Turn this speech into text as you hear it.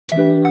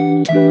Hello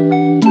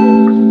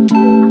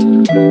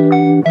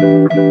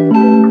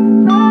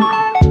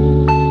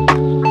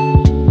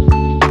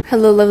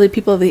lovely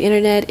people of the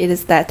internet, it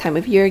is that time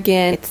of year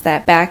again. It's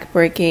that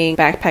back-breaking,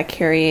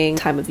 backpack-carrying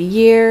time of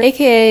year,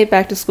 aka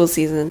back to school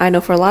season. I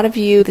know for a lot of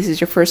you, this is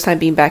your first time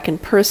being back in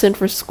person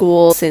for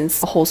school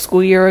since a whole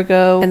school year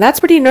ago, and that's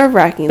pretty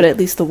nerve-wracking, but at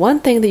least the one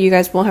thing that you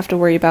guys won't have to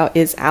worry about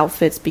is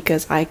outfits,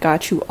 because I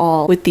got you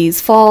all with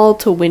these fall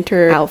to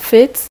winter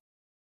outfits.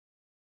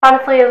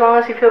 Honestly, as long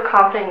as you feel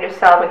confident in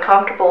yourself and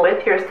comfortable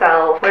with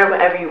yourself, wear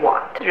whatever you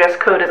want. The dress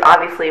code is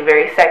obviously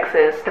very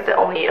sexist because it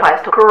only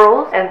applies to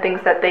girls and things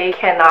that they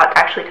cannot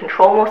actually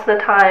control most of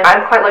the time.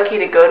 I'm quite lucky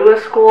to go to a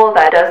school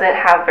that doesn't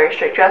have very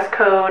strict dress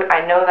code.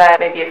 I know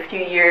that maybe a few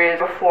years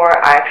before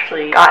I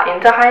actually got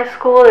into high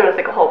school, there was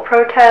like a whole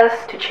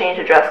protest to change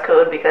the dress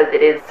code because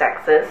it is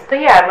sexist. So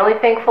yeah, I'm really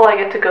thankful I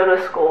get to go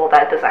to a school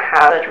that doesn't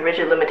have such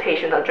rigid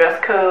limitations on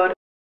dress code.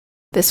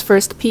 This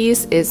first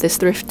piece is this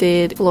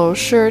thrifted floral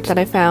shirt that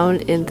I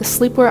found in the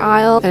sleepwear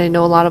aisle, and I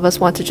know a lot of us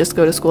want to just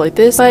go to school like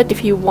this, but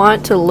if you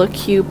want to look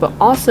cute but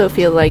also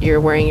feel like you're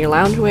wearing your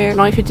loungewear,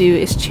 all you have to do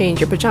is change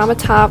your pajama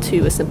top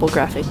to a simple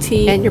graphic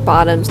tee and your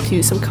bottoms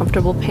to some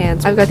comfortable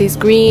pants. I've got these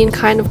green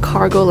kind of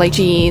cargo like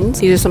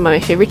jeans. These are some of my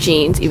favorite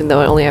jeans, even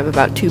though I only have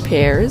about 2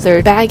 pairs.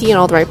 They're baggy in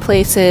all the right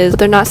places, but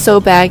they're not so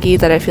baggy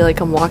that I feel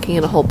like I'm walking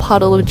in a whole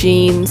puddle of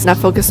jeans. Now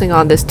focusing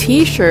on this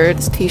t-shirt.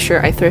 This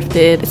t-shirt I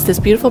thrifted. It's this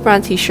beautiful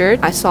brown t-shirt.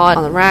 I saw it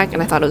on the rack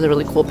and I thought it was a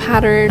really cool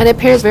pattern, and it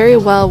pairs very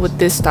well with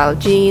this style of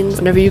jeans.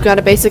 Whenever you got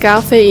a basic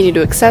outfit, you need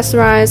to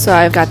accessorize, so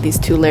I've got these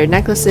 2 layered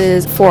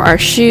necklaces. For our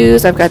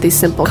shoes, I've got these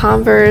simple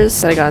Converse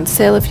that I got on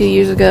sale a few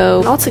years ago.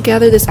 And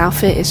altogether, this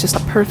outfit is just a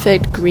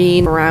perfect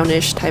green,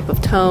 brownish type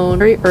of tone.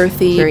 Very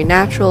earthy, very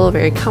natural,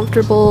 very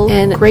comfortable,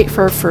 and great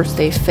for a first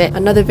day fit.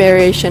 Another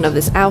variation of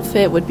this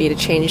outfit would be to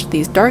change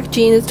these dark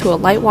jeans to a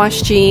light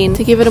wash jean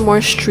to give it a more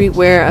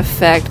streetwear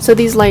effect. So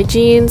these light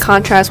jeans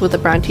contrast with the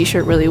brown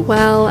t-shirt really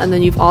well, and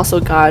then you've also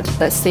got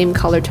that same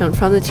color tone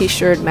from the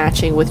t-shirt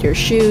matching with your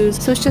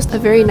shoes, so it's just a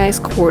very nice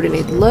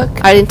coordinated look.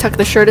 I didn't tuck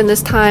the shirt in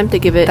this time to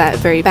give it that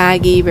very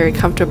baggy, very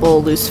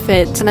comfortable, loose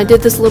fit, and I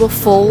did this little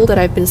fold that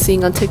I've been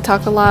seeing on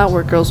TikTok a lot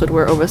where girls would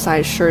wear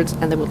oversized shirts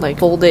and they would like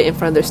fold it in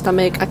front of their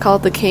stomach. I call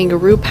it the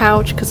kangaroo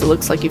pouch because it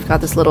looks like you've got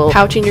this little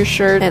pouch in your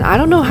shirt, and I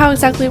don't know how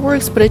exactly it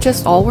works, but it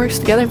just all works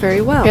together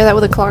very well. Pair that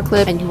with a claw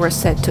clip and you are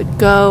set to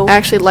go. I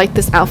actually like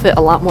this outfit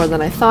a lot more than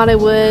I thought I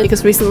would,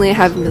 because recently I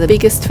have been the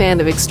biggest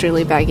fan of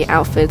extremely baggy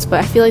outfits,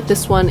 but I feel like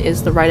this one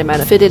is the right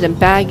amount of fitted and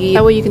baggy.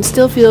 That way you can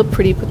still feel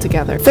pretty put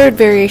together. Third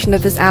variation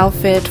of this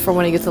outfit for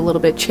when it gets a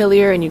little bit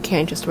chillier and you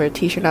can't just wear a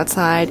t-shirt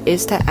outside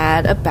is to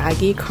add a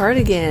baggy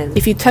cardigan.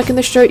 If you tuck in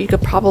the shirt, you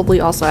could probably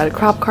also add a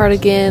crop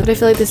cardigan, but I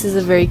feel like this is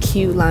a very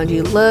cute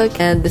loungy look,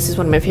 and this is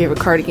one of my favorite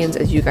cardigans,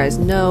 as you guys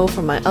know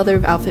from my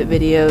other outfit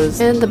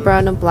videos, and the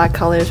brown and black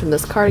colors from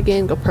this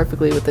cardigan go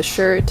perfectly with the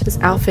shirt. This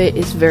outfit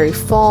is very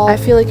fall. I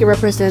feel like it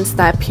represents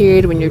that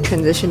period when you're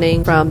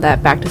transitioning from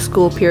that back to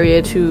school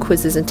period to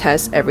quizzes and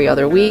tests every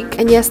other week.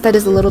 And yes, that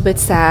is a little bit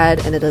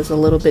sad and it is a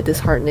little bit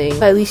disheartening,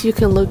 but at least you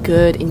can look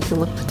good and you can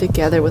look put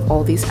together with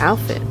all these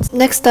outfits.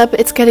 Next up,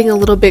 it's getting a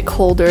little bit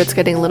colder, it's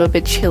getting a little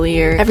bit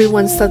chillier.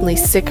 Everyone's suddenly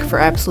sick for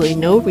absolutely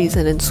no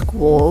reason in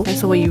school, and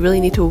so what you really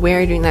need to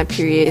wear during that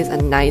period is a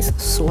nice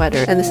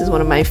sweater. And this is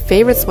one of my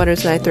favorite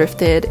sweaters that I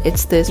thrifted.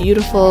 It's this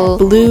beautiful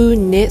blue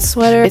knit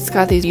sweater. It's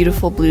got these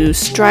beautiful blue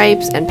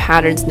stripes and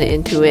patterns knit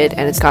into it,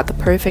 and it's got the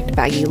perfect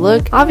baggy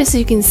look. Obviously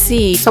you can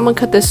see someone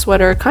cut this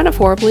sweater kind of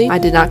horribly. I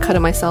did not cut it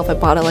myself, I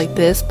bought it like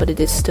this, but it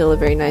is still a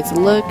very nice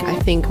look. I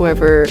think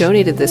whoever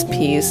donated this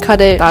piece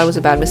cut it, thought it was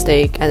a bad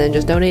mistake, and then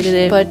just donated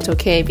it, but it's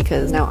okay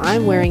because now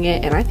I'm wearing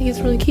it and I think it's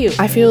really cute.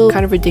 I feel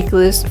kind of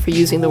ridiculous for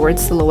using the word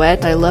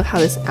silhouette. I love how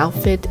this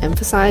outfit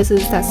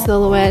emphasizes that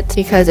silhouette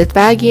because it's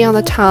baggy on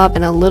the top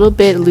and a little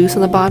bit loose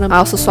on the bottom. I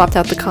also swapped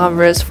out the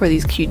Converse for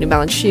these cute New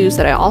Balance shoes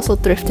that I also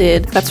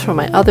thrifted. That's from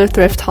my other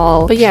thrift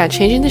haul. But yeah,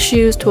 changing the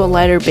shoes to a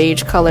lighter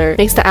beige color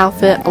makes the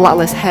outfit a lot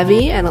less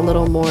heavy and a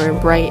little more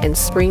bright and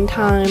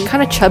springtime.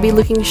 Kind of chubby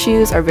looking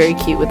shoes are very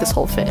cute with this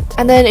whole fit.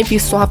 And then if you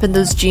swap in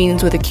those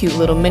jeans with a cute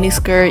little mini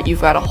skirt,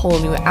 you've got a whole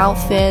new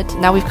outfit.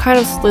 Now we've kind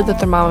of slid the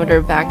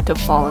thermometer back to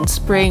fall and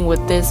spring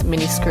with this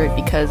mini skirt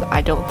because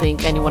I don't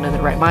think anyone in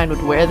their right mind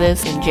would wear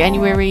this in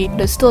January,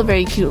 but it's still a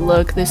very cute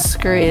look. This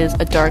skirt is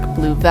a dark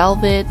blue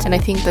velvet, and I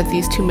think that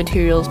these two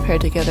materials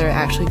paired together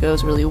actually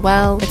goes really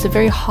well. It's a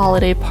very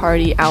holiday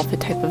party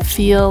outfit type of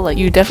feel. Like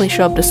you definitely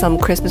show up to some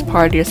Christmas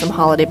party or some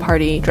holiday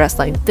party dressed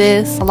like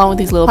this, along with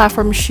these little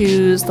platform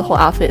shoes. The whole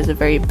outfit is a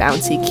very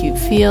bouncy, cute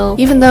feel.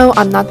 Even though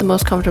I'm not the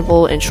most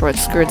comfortable in short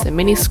skirts and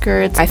mini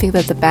skirts, I think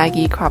that the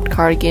baggy cropped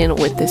cardigan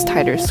with this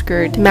tighter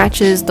skirt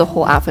matches the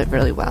whole outfit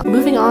really well.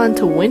 Moving on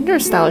to winter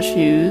style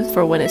shoes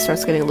for when it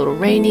starts getting a little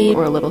rainy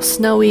or a little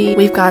snowy.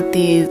 We've got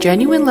these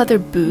genuine leather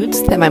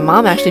boots that my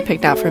mom actually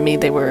picked out for me.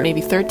 They were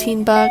maybe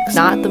 13 bucks.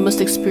 Not the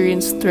most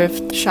experienced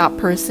thrift shop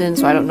person,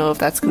 so I don't know if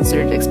that's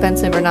considered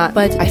expensive or not,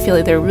 but I feel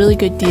like they're a really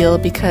good deal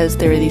because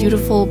they're the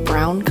beautiful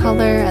brown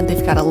color and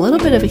they've got a little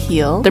bit of a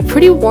heel. well. They're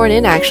pretty worn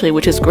in actually,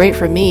 which is great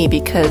for me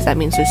because that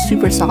means they're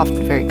super soft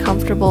and very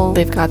comfortable.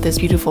 They've got this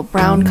beautiful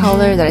brown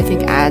color that I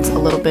think adds a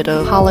little bit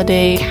of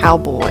holiday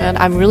cowboy. And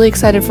I'm really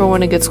excited for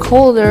when it gets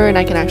colder and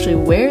I can actually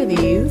wear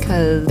these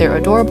because they're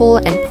adorable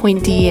and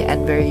pointy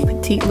and very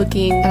petite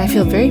looking. And I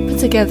feel very put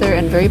together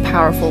and very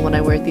powerful when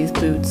I wear these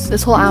boots.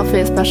 This whole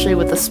outfit, especially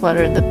with the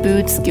sweater and the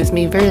boots, gives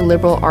me very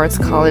liberal arts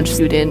college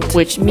student,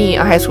 which me,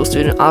 a high school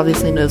student,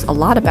 obviously knows a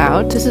lot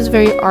about. This is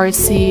very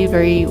artsy,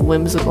 very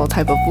whimsical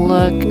type of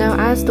look. Now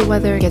as the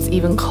weather gets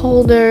even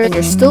colder and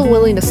you're still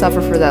willing to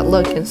suffer for that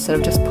look instead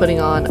of just putting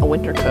on a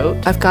winter coat,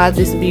 I've got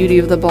this beauty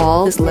of the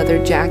ball, this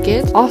leather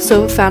jacket,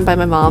 also found by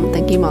my mom.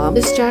 Thank you, Mom.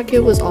 This jacket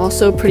was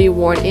also pretty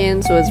worn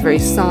in, so it's very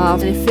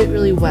soft and it fit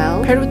really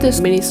well. Paired with this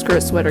mini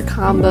skirt sweater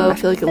combo, I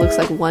feel like it looks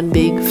like one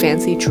big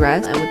fancy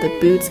dress, and with the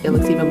boots it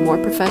looks even more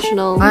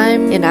professional.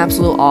 I'm in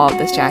absolute awe of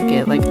this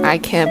jacket. Like, I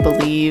can't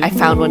believe I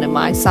found one in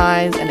my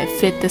size and it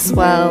fit this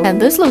well,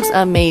 and this looks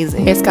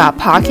amazing. It's got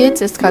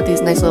pockets, it's got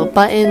these nice little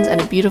buttons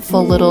and a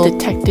beautiful little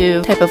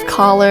detective type of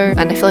collar,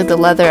 and I feel like the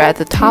leather at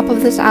the top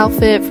of this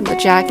outfit from the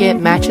jacket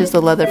matches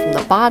the leather from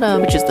the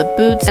bottom, which is the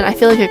boots, and I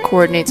feel like it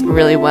coordinates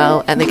really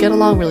well and they get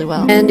along really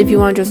well. And if you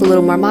want to dress a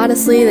little more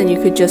modestly, then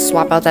you could just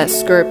swap out that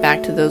skirt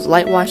back to those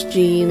light wash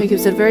jeans. It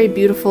gives a very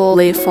beautiful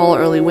late fall,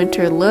 early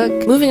winter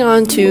look. Moving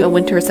on to a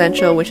winter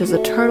essential, which is a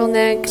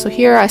turtleneck. So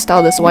here I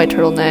styled this white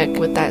turtleneck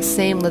with that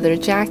same leather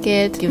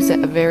jacket. Gives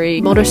it a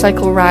very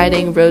motorcycle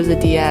riding Rosa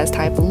Diaz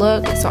type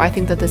look. So I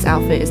think that this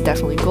outfit is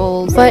definitely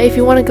gold. But if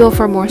you want to go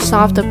for a more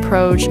soft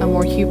approach, a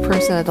more cute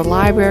person at the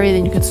library,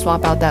 then you could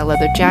swap out that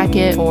leather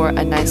jacket for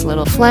a nice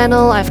little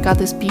flannel. I've got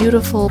this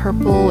beautiful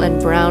purple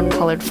and brown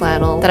colored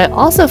flannel that I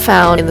also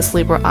found in the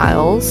sleeper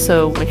aisles,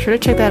 so make sure to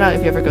check that out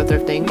if you ever go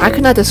thrifting. I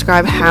could not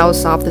describe how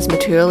soft this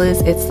material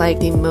is. It's like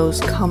the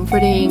most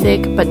comforting,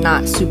 thick but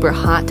not super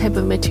hot type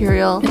of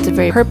material. It's a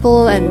very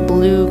purple and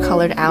blue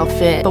colored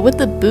outfit, but with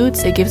the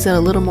boots it gives it a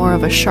little more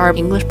of a sharp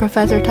English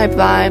professor type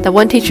vibe. The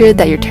one teacher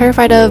that you're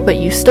terrified of but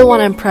you still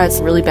want to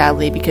impress really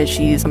badly because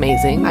she's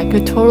amazing. I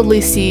could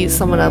totally see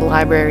someone at a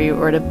library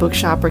or at a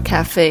bookshop or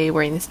cafe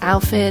wearing this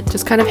outfit,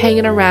 just kind of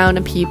hanging around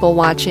and people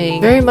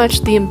watching. Very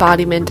much the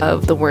embodiment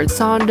of the word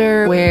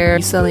Sonder, where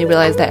you suddenly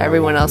realize that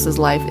everyone else's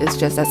life is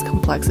just as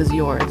complex as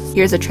yours.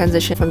 Here's a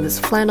transition from this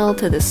flannel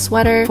to this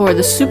sweater for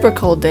the super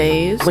cold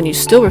days when you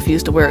still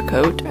refuse to wear a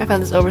coat. I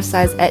found this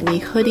oversized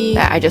Etnies hoodie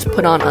that I just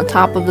put on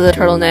top of the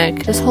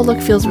turtleneck. This whole look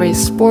feels very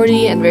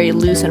sporty and very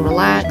loose and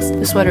relaxed.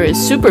 The sweater is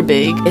super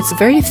big. It's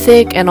very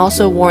thick and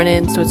also worn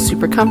in, so it's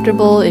super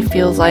comfortable. It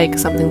feels like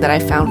something that I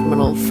found from an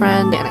old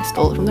friend and I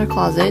stole it from their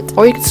closet.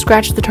 Or you could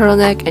scratch the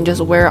turtleneck and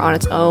just wear it on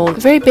its own. A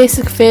very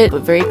basic fit,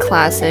 but very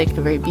classic and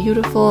very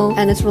beautiful.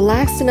 And it's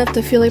relaxed enough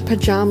to feel like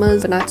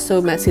pajamas, but not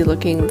so messy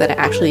looking that it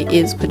actually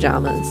is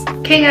pajamas.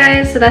 Okay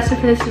guys, so that's it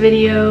for this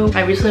video.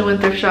 I recently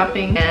went thrift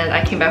shopping and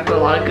I came back with a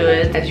lot of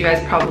goods, as you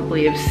guys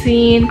probably have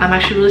seen. I'm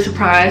actually really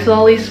surprised with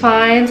all these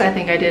finds. I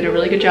think I did a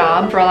really good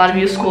job. For a lot of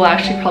you, school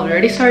actually probably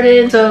already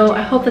started. So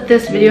I hope that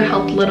this video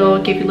helped a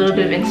little, gave you a little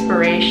bit of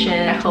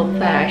inspiration. I hope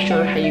that I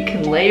showed how you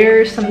can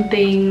layer some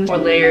things or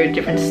layer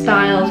different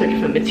styles or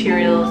different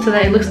materials so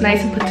that it looks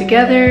nice and put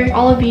together.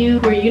 All of you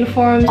who wear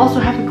uniforms also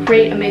have a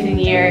great, amazing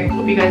year.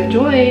 Hope you guys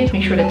enjoyed.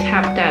 Make sure to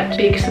tap that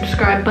big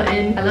subscribe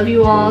button. I love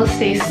you all.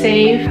 Stay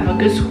safe. Have a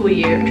good school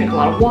year. Drink a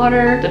lot of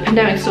water. The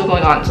pandemic's still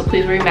going on, so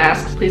please wear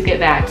masks. Please get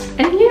vaxxed.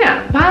 And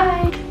yeah,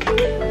 bye.